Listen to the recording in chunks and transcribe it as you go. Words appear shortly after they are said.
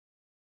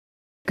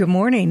Good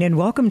morning and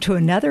welcome to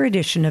another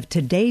edition of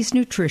Today's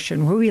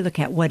Nutrition, where we look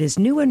at what is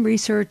new in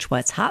research,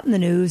 what's hot in the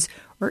news,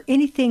 or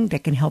anything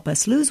that can help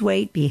us lose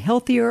weight, be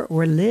healthier,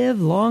 or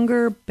live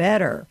longer,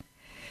 better.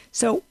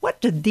 So what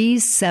do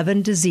these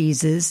 7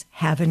 diseases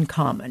have in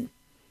common?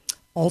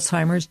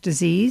 Alzheimer's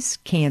disease,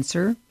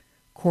 cancer,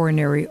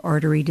 coronary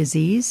artery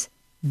disease,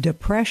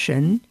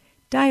 depression,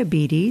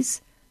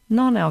 diabetes,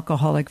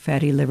 non-alcoholic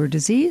fatty liver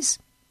disease,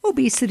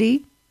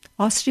 obesity,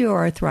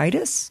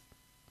 osteoarthritis.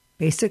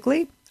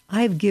 Basically,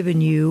 I've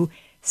given you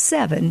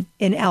 7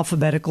 in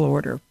alphabetical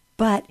order,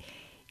 but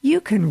you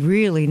can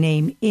really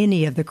name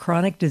any of the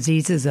chronic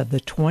diseases of the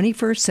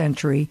 21st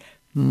century,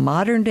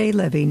 modern-day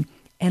living,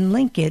 and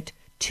link it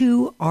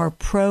to our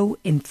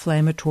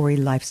pro-inflammatory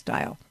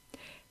lifestyle.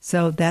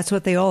 So that's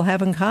what they all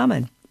have in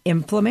common,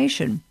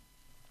 inflammation.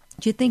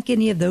 Do you think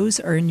any of those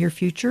are in your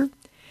future?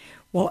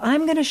 Well,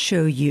 I'm going to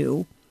show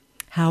you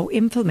how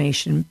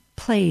inflammation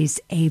plays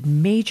a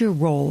major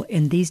role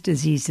in these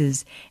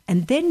diseases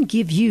and then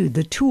give you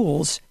the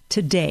tools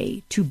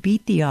today to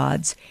beat the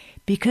odds,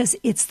 because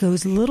it's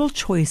those little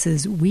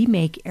choices we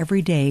make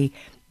every day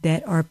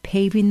that are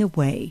paving the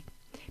way,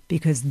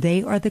 because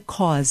they are the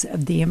cause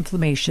of the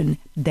inflammation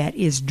that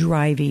is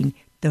driving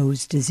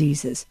those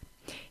diseases.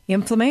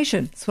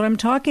 Inflammation, that's what I'm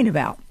talking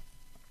about.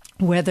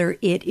 Whether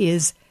it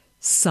is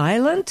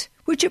silent,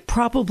 which it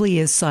probably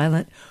is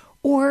silent,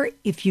 or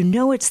if you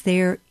know it's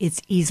there,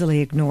 it's easily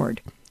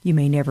ignored. You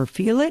may never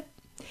feel it.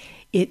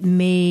 It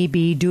may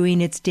be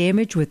doing its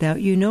damage without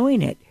you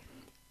knowing it.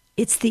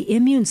 It's the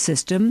immune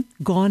system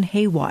gone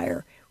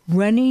haywire,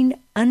 running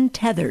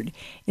untethered.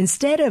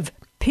 Instead of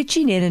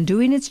pitching in and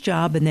doing its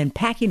job and then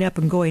packing up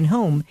and going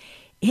home,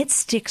 it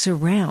sticks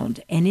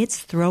around and it's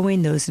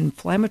throwing those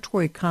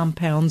inflammatory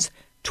compounds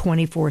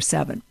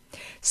 24/7.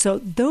 So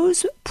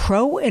those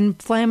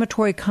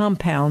pro-inflammatory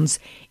compounds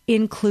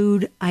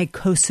include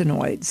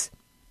eicosanoids,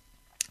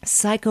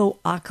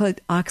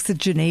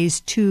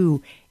 cyclooxygenase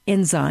 2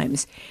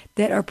 enzymes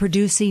that are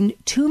producing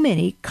too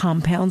many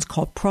compounds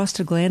called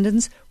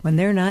prostaglandins when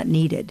they're not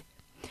needed,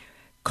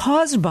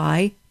 caused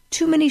by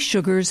too many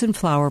sugars and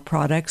flour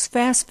products,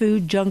 fast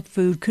food, junk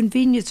food,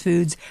 convenience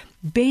foods,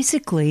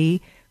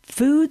 basically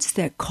foods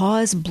that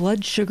cause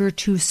blood sugar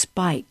to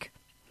spike.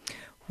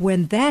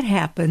 When that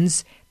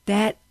happens,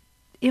 that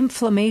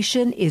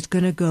inflammation is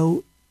going to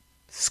go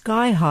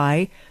sky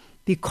high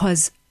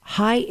because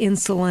high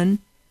insulin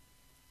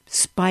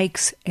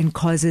spikes and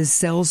causes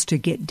cells to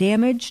get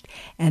damaged,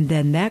 and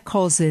then that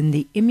calls in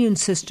the immune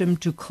system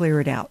to clear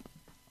it out.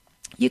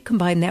 You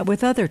combine that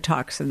with other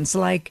toxins,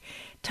 like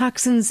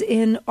toxins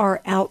in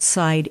our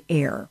outside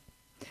air.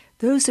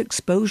 Those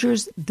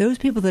exposures, those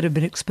people that have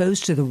been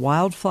exposed to the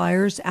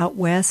wildfires out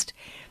west,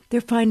 they're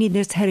finding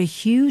this had a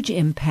huge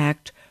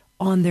impact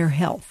on their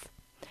health.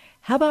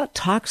 How about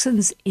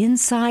toxins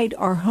inside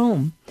our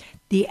home?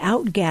 The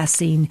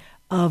outgassing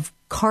of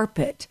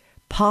carpet,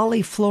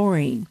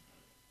 polyfluorine.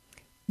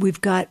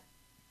 We've got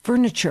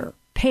furniture,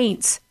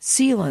 paints,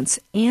 sealants,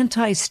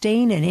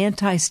 anti-stain and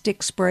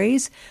anti-stick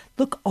sprays.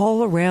 Look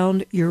all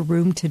around your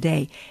room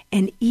today.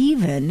 And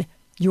even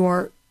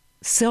your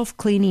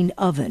self-cleaning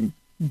oven.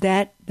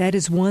 That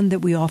is one that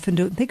we often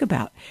don't think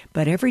about.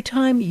 But every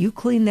time you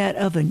clean that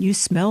oven, you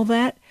smell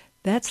that,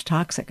 that's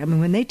toxic. I mean,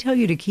 when they tell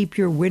you to keep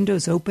your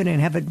windows open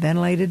and have it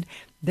ventilated,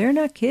 they're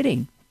not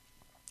kidding.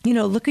 You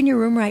know, look in your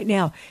room right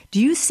now. Do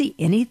you see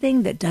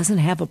anything that doesn't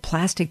have a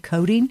plastic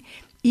coating?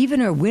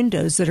 Even our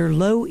windows that are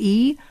low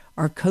E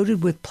are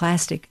coated with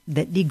plastic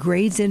that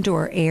degrades into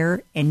our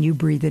air and you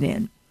breathe it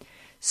in.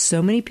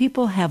 So many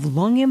people have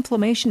lung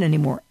inflammation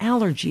anymore,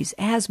 allergies,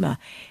 asthma.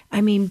 I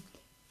mean,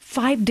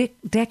 5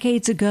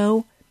 decades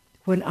ago,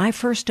 when I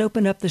first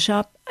opened up the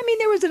shop,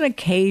 there was an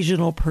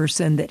occasional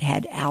person that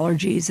had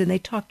allergies, and they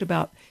talked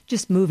about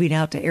just moving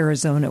out to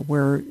Arizona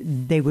where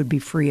they would be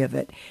free of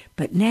it.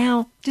 But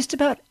now, just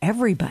about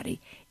everybody.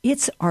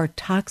 It's our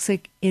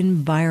toxic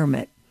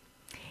environment.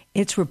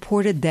 It's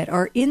reported that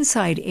our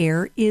inside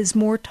air is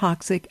more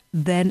toxic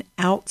than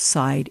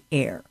outside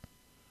air.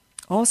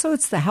 Also,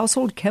 it's the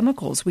household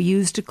chemicals we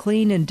use to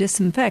clean and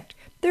disinfect.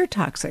 They're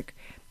toxic.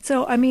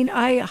 So,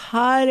 I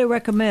highly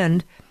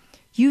recommend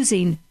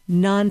using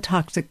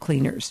non-toxic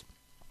cleaners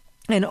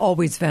and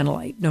always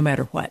ventilate no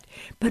matter what.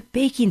 But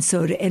baking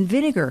soda and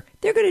vinegar,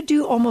 they're going to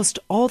do almost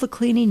all the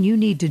cleaning you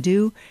need to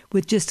do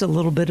with just a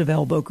little bit of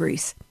elbow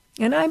grease.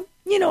 And I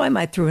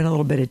might throw in a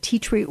little bit of tea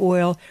tree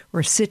oil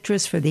or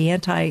citrus for the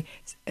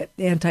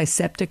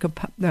antiseptic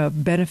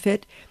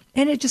benefit,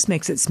 and it just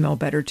makes it smell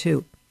better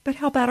too. But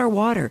how about our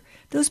water?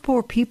 Those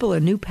poor people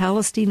in New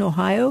Palestine,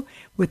 Ohio,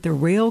 with the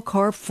rail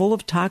car full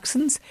of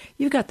toxins.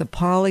 You've got the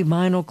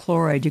polyvinyl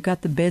chloride, you've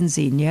got the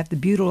benzene, you have the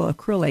butyl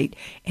acrylate,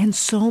 and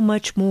so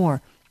much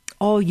more,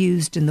 all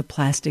used in the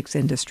plastics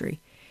industry.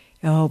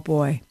 Oh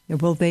boy,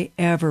 will they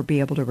ever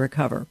be able to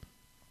recover?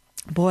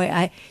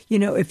 Boy,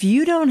 if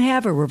you don't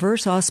have a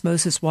reverse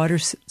osmosis water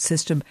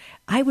system,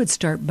 I would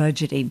start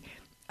budgeting.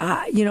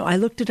 I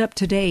looked it up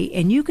today,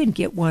 and you can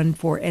get one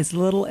for as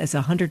little as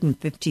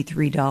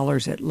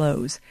 $153 at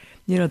Lowe's.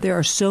 There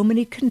are so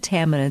many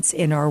contaminants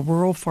in our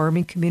rural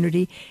farming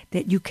community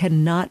that you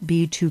cannot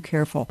be too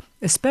careful,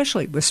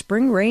 especially with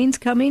spring rains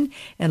coming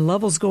and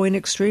levels going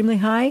extremely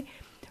high.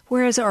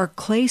 Whereas our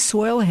clay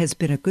soil has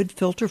been a good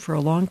filter for a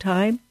long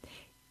time,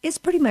 it's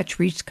pretty much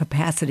reached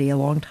capacity a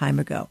long time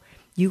ago.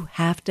 You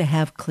have to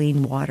have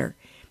clean water.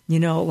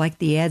 Like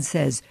the ad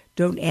says,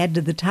 don't add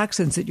to the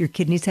toxins that your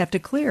kidneys have to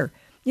clear.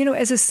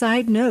 As a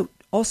side note,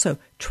 also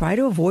try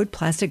to avoid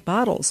plastic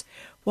bottles.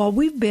 While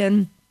we've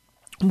been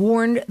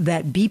warned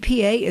that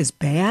BPA is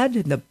bad,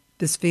 the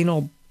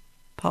bisphenol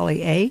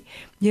poly A,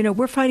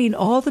 we're finding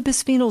all the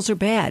bisphenols are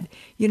bad.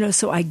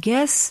 So I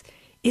guess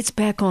it's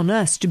back on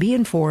us to be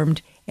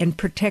informed and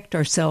protect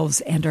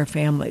ourselves and our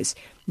families.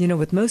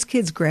 With most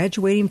kids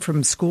graduating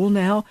from school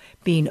now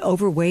being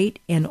overweight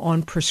and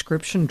on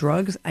prescription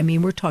drugs,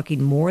 we're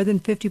talking more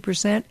than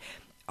 50%,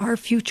 our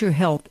future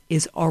health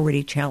is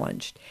already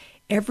challenged.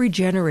 Every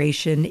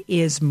generation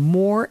is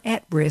more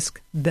at risk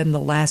than the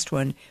last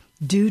one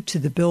due to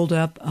the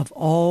buildup of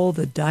all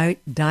the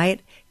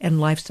diet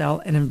and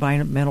lifestyle and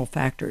environmental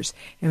factors.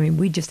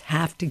 We just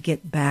have to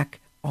get back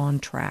on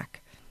track.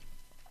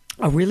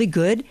 A really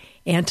good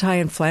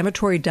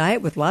anti-inflammatory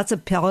diet with lots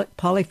of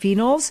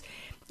polyphenols,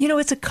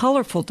 it's a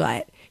colorful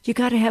diet. You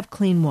got to have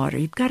clean water.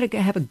 You've got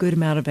to have a good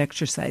amount of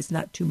exercise,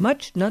 not too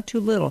much, not too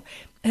little,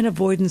 and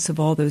avoidance of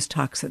all those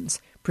toxins,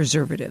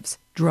 preservatives,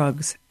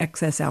 drugs,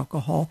 excess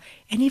alcohol,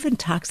 and even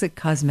toxic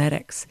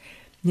cosmetics.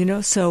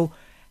 So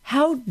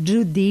how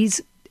do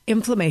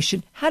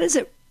how does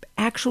it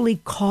actually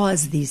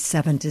cause these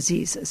 7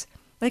 diseases,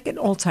 like an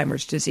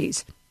Alzheimer's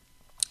disease?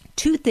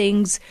 2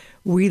 things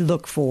we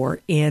look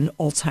for in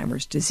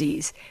Alzheimer's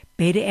disease: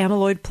 beta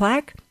amyloid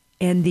plaque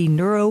and the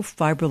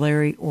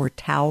neurofibrillary or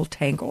tau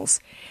tangles.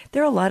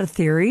 There are a lot of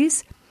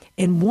theories,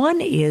 and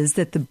one is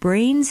that the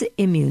brain's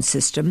immune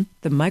system,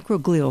 the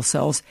microglial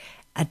cells,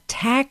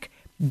 attack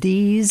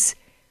these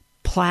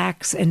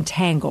plaques and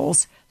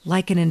tangles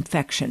like an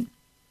infection,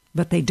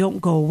 but they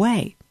don't go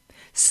away.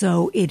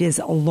 So it is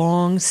a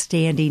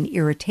long-standing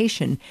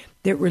irritation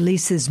that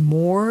releases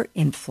more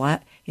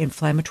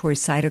inflammatory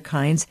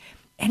cytokines,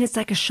 and it's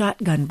like a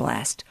shotgun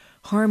blast,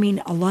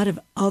 harming a lot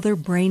of other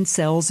brain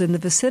cells in the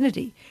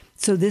vicinity.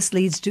 So this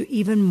leads to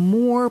even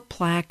more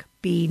plaque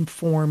being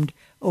formed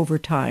over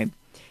time.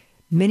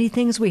 Many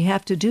things we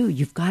have to do.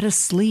 You've got to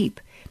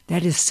sleep.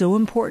 That is so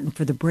important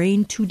for the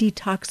brain to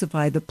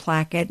detoxify the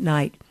plaque at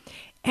night.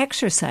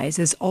 Exercise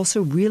is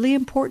also really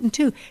important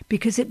too,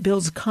 because it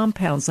builds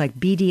compounds like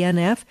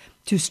BDNF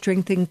to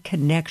strengthen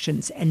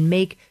connections and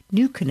make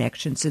new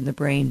connections in the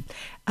brain.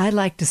 I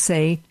like the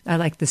saying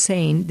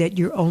that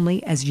you're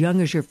only as young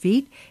as your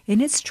feet,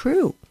 and it's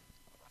true.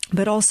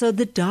 But also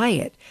the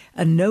diet,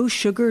 a no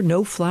sugar,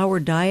 no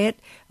flour diet,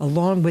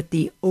 along with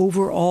the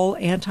overall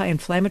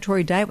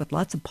anti-inflammatory diet with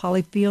lots of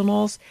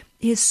polyphenols,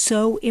 is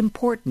so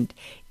important.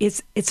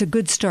 It's a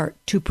good start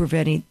to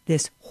preventing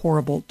this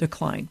horrible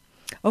decline.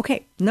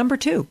 Okay, number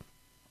 2.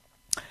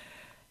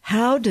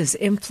 How does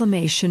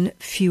inflammation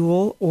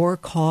fuel or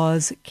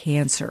cause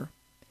cancer?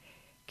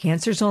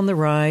 Cancer's on the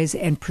rise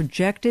and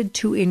projected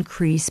to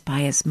increase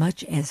by as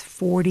much as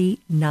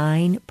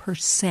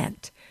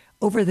 49%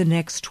 over the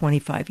next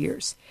 25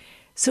 years.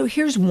 So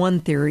here's one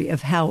theory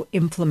of how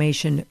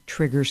inflammation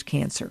triggers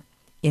cancer.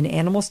 In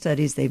animal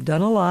studies, they've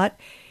done a lot.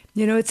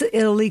 It's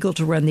illegal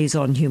to run these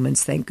on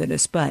humans, thank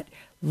goodness, but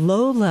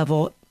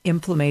low-level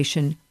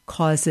inflammation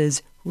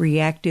causes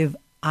reactive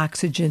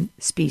oxygen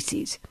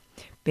species.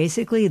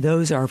 Basically,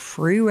 those are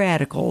free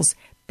radicals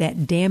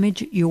that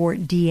damage your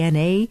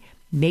DNA,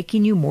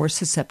 making you more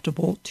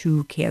susceptible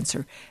to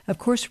cancer. Of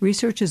course,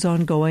 research is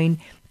ongoing,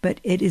 but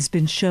it has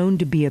been shown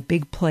to be a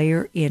big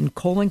player in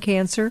colon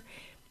cancer,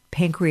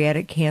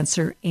 pancreatic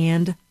cancer,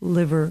 and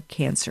liver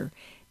cancer.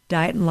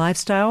 Diet and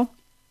lifestyle,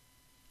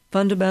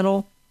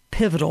 fundamental,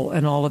 pivotal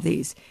in all of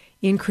these.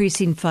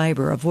 Increasing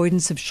fiber,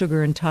 avoidance of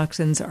sugar and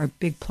toxins are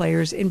big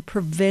players in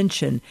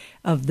prevention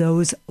of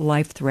those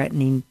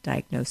life-threatening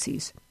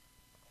diagnoses.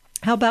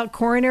 How about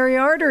coronary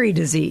artery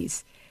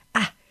disease?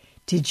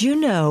 Did you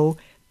know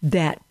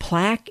that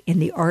plaque in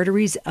the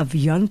arteries of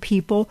young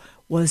people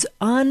was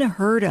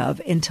unheard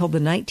of until the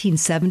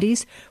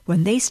 1970s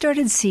when they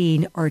started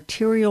seeing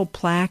arterial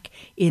plaque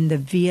in the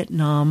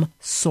Vietnam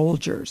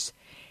soldiers?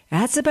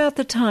 That's about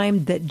the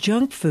time that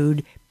junk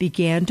food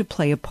began to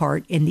play a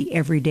part in the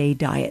everyday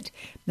diet.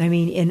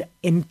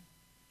 In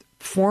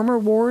former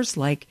wars,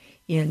 like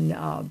in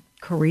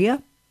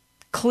Korea,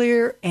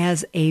 clear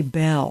as a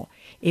bell,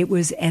 it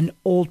was an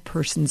old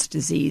person's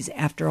disease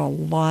after a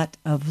lot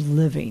of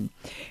living.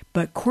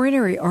 But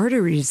coronary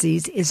artery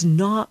disease is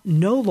no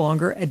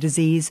longer a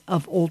disease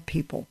of old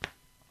people.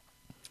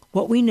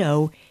 What we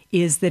know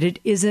is that it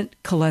isn't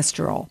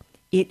cholesterol.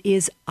 It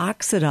is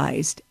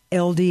oxidized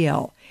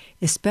LDL,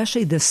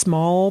 especially the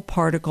small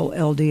particle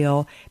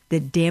LDL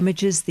that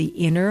damages the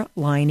inner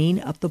lining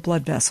of the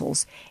blood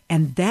vessels,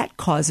 and that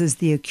causes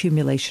the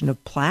accumulation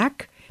of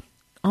plaque,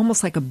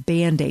 almost like a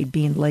Band-Aid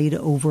being laid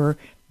over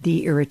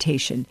the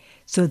irritation.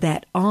 So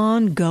that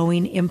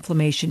ongoing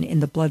inflammation in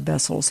the blood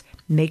vessels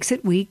makes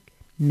it weak,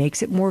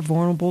 makes it more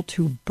vulnerable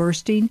to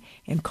bursting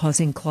and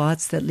causing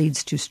clots that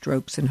leads to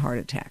strokes and heart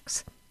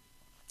attacks.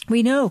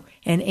 We know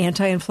an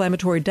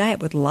anti-inflammatory diet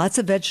with lots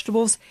of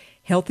vegetables,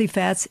 healthy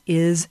fats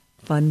is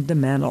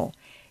fundamental.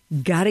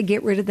 Got to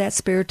get rid of that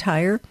spare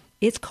tire.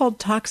 It's called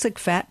toxic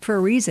fat for a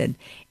reason.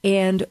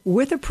 And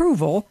with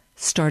approval,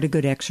 start a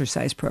good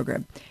exercise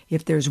program.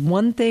 If there's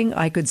one thing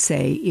I could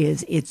say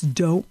is it's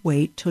don't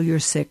wait till you're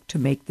sick to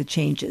make the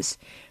changes.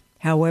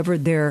 However,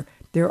 there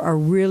are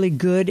really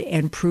good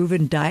and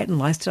proven diet and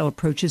lifestyle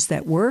approaches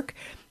that work.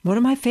 One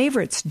of my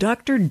favorites,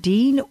 Dr.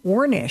 Dean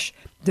Ornish,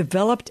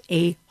 developed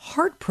a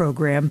heart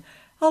program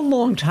a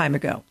long time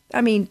ago.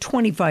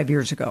 25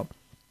 years ago.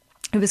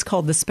 It was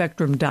called the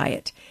Spectrum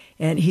Diet,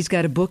 and he's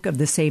got a book of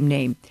the same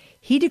name.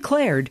 He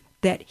declared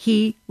that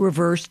he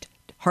reversed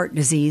heart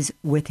disease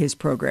with his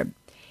program.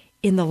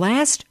 In the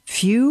last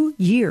few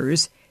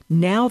years,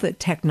 now that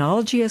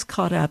technology has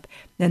caught up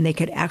and they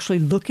could actually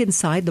look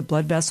inside the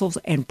blood vessels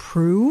and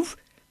prove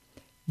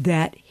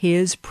that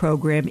his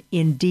program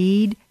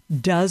indeed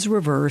does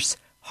reverse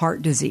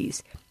heart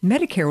disease.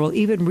 Medicare will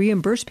even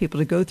reimburse people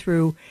to go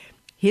through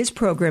his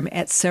program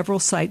at several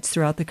sites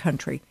throughout the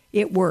country.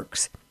 It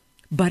works,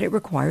 but it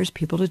requires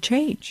people to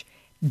change.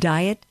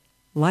 Diet,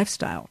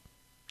 lifestyle.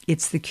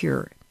 It's the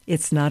cure.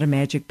 It's not a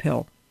magic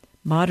pill.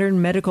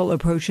 Modern medical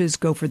approaches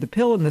go for the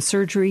pill and the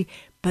surgery,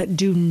 but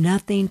do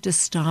nothing to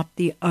stop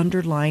the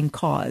underlying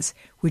cause,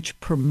 which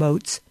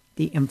promotes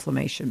the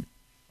inflammation.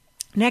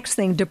 Next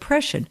thing,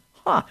 depression.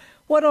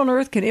 What on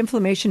earth can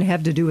inflammation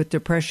have to do with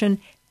depression?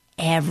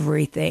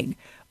 Everything.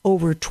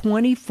 Over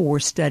 24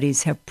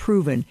 studies have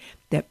proven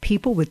that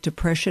people with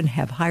depression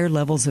have higher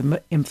levels of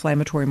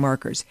inflammatory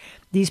markers.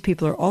 These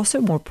people are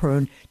also more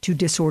prone to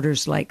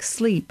disorders like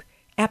sleep,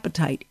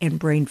 appetite, and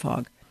brain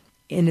fog.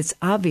 And it's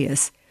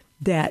obvious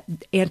that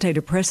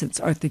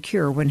antidepressants are the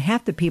cure when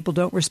half the people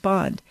don't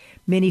respond.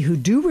 Many who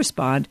do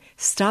respond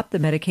stop the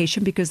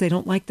medication because they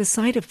don't like the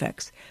side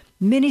effects.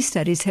 Many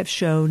studies have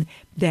shown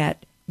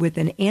that with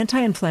an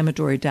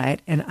anti-inflammatory diet,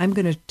 and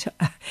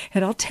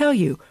I'll tell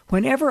you,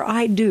 whenever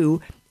I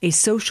do a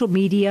social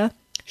media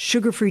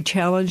sugar-free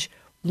challenge,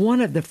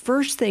 one of the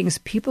first things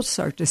people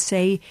start to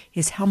say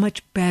is how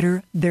much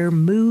better their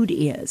mood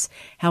is,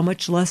 how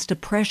much less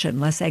depression,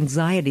 less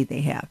anxiety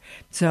they have.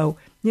 So,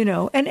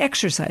 and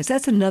exercise,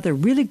 that's another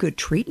really good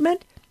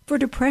treatment for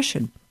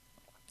depression.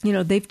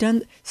 They've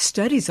done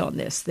studies on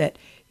this that,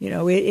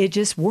 it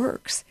just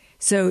works.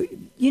 So,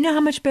 how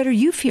much better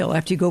you feel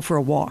after you go for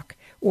a walk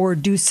or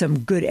do some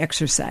good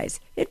exercise.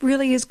 It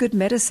really is good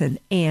medicine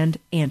and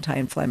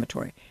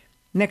anti-inflammatory.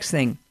 Next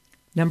thing,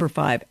 number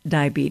 5,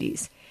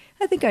 diabetes.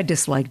 I think I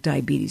dislike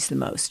diabetes the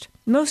most.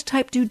 Most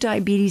type 2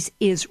 diabetes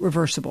is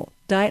reversible.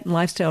 Diet and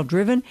lifestyle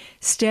driven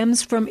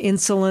stems from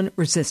insulin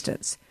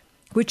resistance,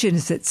 which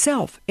is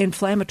itself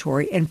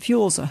inflammatory and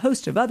fuels a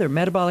host of other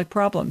metabolic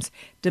problems: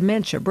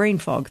 dementia, brain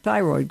fog,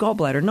 thyroid,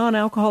 gallbladder,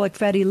 non-alcoholic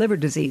fatty liver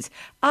disease,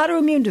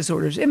 autoimmune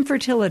disorders,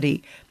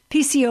 infertility,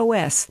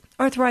 PCOS,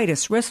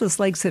 arthritis, restless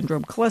leg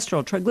syndrome,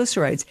 cholesterol,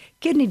 triglycerides,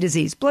 kidney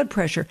disease, blood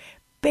pressure.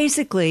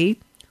 Basically,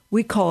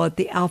 we call it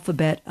the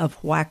alphabet of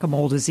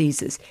whack-a-mole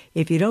diseases.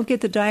 If you don't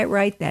get the diet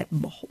right, that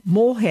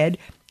mole head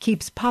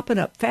keeps popping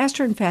up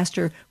faster and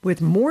faster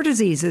with more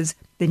diseases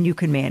than you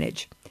can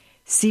manage.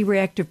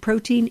 C-reactive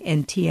protein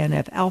and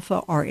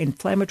TNF-alpha are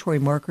inflammatory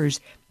markers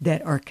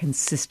that are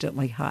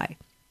consistently high.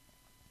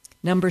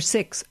 Number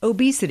 6,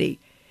 obesity.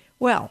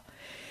 Well,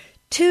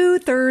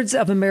 2/3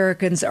 of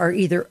Americans are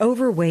either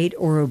overweight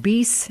or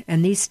obese,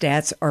 and these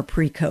stats are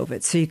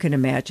pre-COVID, so you can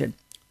imagine.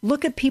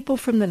 Look at people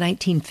from the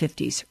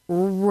 1950s,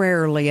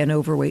 rarely an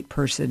overweight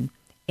person,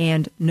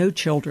 and no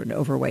children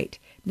overweight.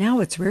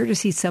 Now it's rare to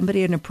see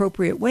somebody an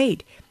appropriate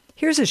weight.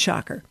 Here's a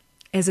shocker.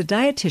 As a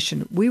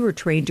dietitian, we were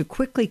trained to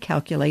quickly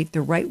calculate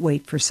the right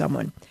weight for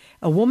someone.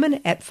 A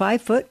woman at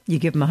 5 foot, you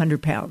give them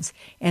 100 pounds,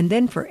 and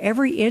then for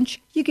every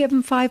inch, you give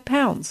them 5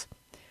 pounds.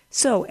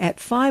 So at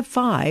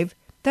 5'5",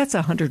 that's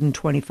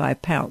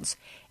 125 pounds.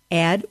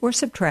 Add or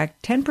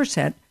subtract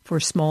 10%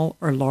 for small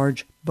or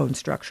large bone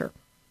structure.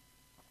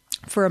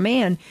 For a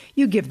man,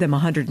 you give them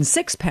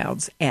 106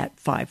 pounds at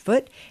 5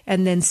 foot,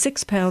 and then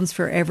 6 pounds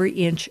for every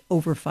inch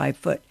over 5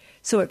 foot.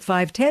 So at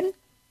 5'10",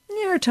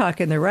 you're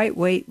talking the right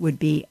weight would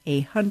be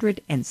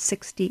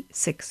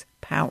 166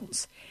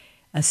 pounds.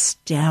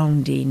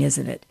 Astounding,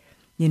 isn't it?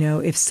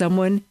 If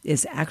someone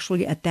is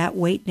actually at that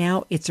weight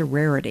now, it's a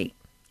rarity.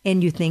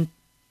 And you think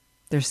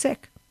they're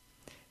sick.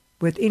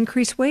 With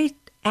increased weight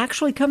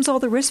actually comes all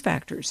the risk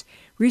factors.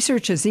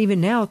 Research is even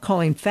now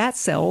calling fat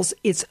cells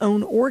its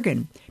own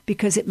organ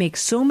because it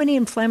makes so many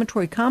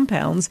inflammatory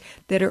compounds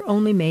that are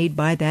only made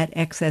by that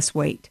excess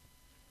weight.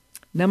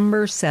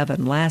 Number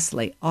 7,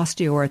 lastly,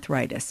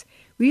 osteoarthritis.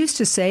 We used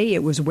to say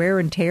it was wear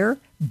and tear,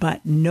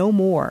 but no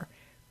more.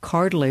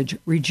 Cartilage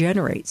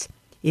regenerates.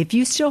 If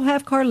you still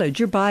have cartilage,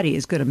 your body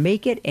is going to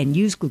make it and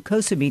use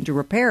glucosamine to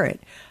repair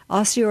it.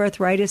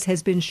 Osteoarthritis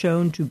has been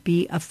shown to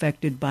be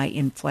affected by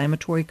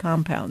inflammatory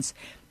compounds.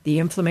 The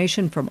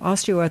inflammation from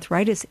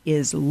osteoarthritis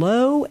is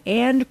low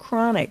and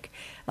chronic,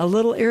 a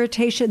little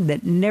irritation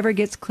that never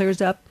gets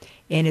cleared up,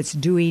 and it's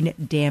doing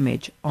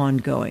damage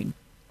ongoing.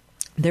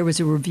 There was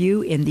a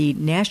review in the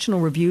National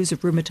Reviews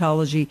of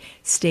Rheumatology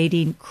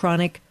stating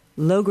chronic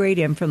low-grade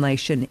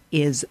inflammation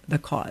is the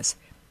cause.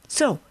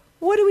 So,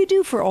 what do we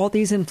do for all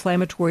these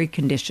inflammatory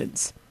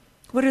conditions?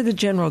 What are the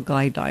general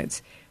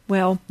guidelines?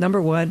 Well,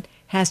 number one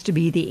has to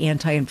be the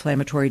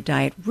anti-inflammatory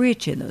diet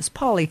rich in those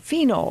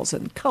polyphenols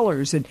and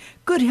colors and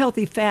good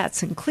healthy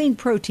fats and clean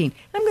protein.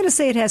 I'm going to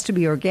say it has to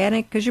be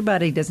organic because your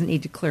body doesn't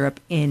need to clear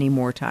up any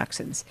more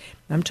toxins.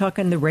 I'm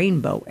talking the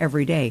rainbow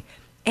every day.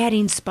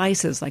 Adding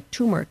spices like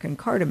turmeric and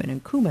cardamom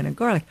and cumin and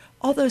garlic,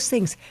 all those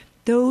things.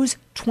 Those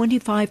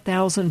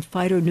 25,000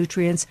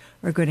 phytonutrients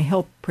are going to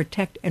help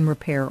protect and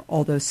repair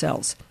all those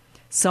cells.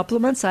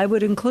 Supplements, I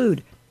would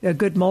include a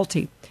good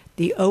multi.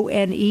 The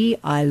ONE,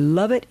 I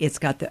love it. It's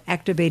got the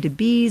activated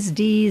Bs,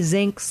 D,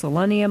 zinc,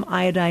 selenium,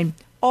 iodine,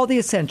 all the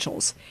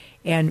essentials.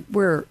 And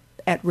we're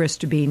at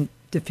risk to being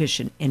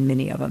deficient in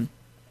many of them.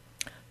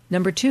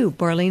 Number two,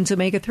 Barlean's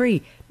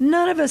omega-3.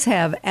 None of us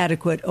have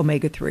adequate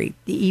omega-3,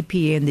 the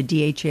EPA and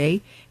the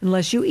DHA,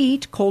 unless you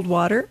eat cold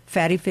water,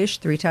 fatty fish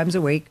 3 times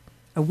a week,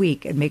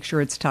 and make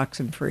sure it's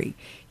toxin-free.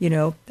 You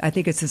know, I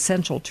think it's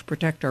essential to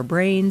protect our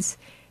brains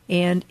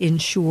and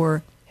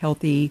ensure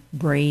healthy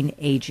brain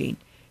aging.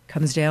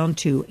 Comes down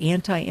to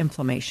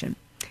anti-inflammation.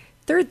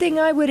 Third thing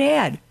I would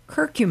add,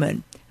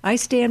 curcumin. I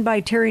stand by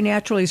Terry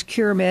Naturally's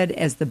CureMed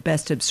as the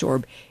best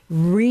absorb.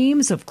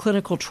 Reams of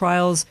clinical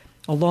trials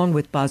along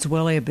with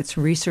Boswellia, but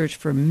some research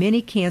for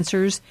many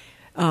cancers,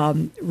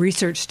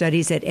 research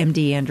studies at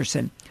MD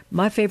Anderson.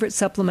 My favorite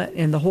supplement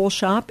in the whole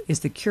shop is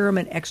the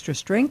CureMed Extra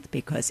Strength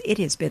because it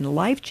has been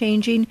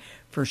life-changing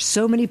for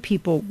so many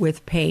people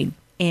with pain,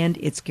 and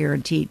it's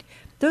guaranteed.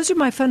 Those are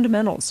my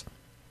fundamentals.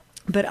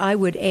 But I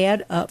would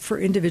add up for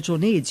individual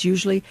needs,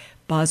 usually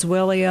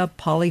Boswellia,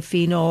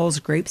 polyphenols,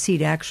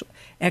 grapeseed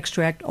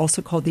extract,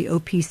 also called the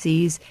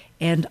OPCs,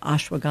 and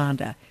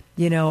ashwagandha.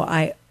 You know,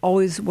 I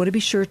always want to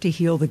be sure to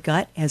heal the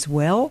gut as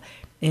well.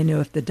 And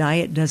if the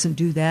diet doesn't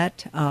do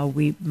that,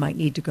 we might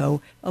need to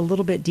go a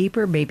little bit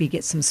deeper, maybe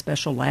get some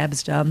special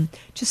labs done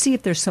to see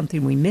if there's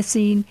something we're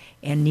missing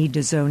and need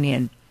to zone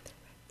in.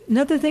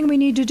 Another thing we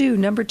need to do,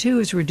 number 2,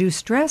 is reduce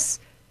stress.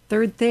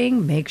 Third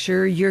thing, make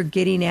sure you're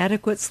getting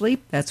adequate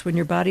sleep. That's when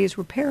your body is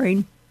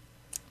repairing.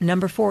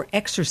 Number 4,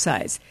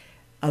 exercise.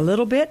 A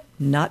little bit,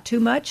 not too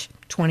much.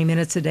 20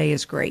 minutes a day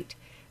is great.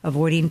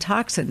 Avoiding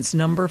toxins.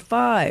 Number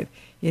 5,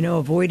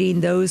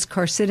 avoiding those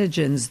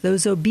carcinogens,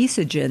 those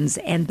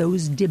obesogens, and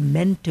those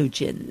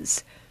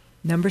dementogens.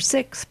 Number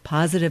 6,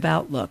 positive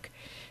outlook.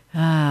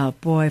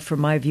 Boy, from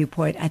my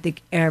viewpoint, I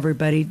think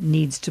everybody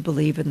needs to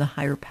believe in the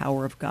higher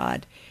power of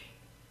God.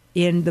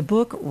 In the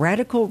book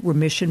Radical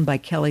Remission by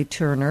Kelly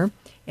Turner,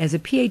 as a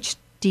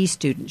PhD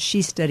student,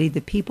 she studied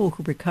the people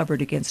who recovered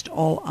against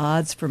all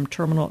odds from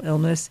terminal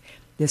illness.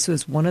 This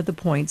was one of the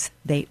points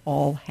they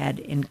all had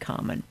in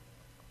common.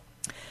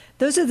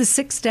 Those are the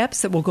 6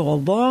 steps that will go a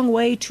long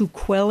way to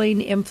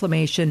quelling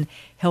inflammation,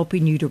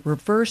 helping you to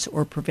reverse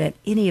or prevent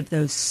any of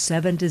those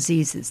 7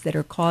 diseases that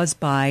are caused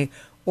by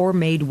or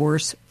made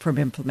worse from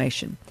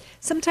inflammation.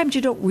 Sometimes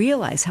you don't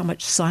realize how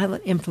much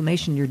silent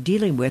inflammation you're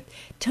dealing with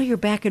till you're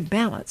back in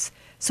balance.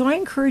 So I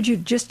encourage you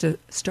just to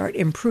start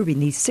improving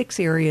these 6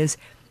 areas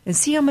and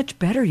see how much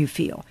better you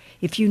feel.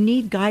 If you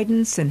need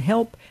guidance and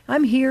help,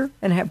 I'm here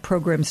and have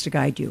programs to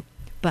guide you.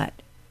 But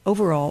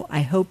overall,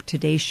 I hope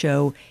today's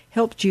show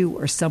helped you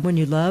or someone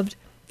you loved.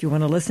 If you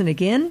want to listen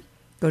again,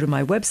 go to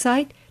my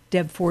website,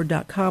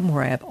 debford.com,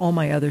 where I have all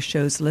my other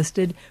shows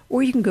listed,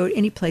 or you can go to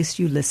any place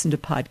you listen to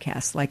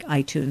podcasts like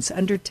iTunes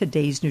under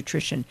Today's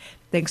Nutrition.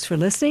 Thanks for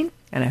listening,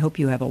 and I hope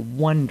you have a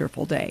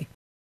wonderful day.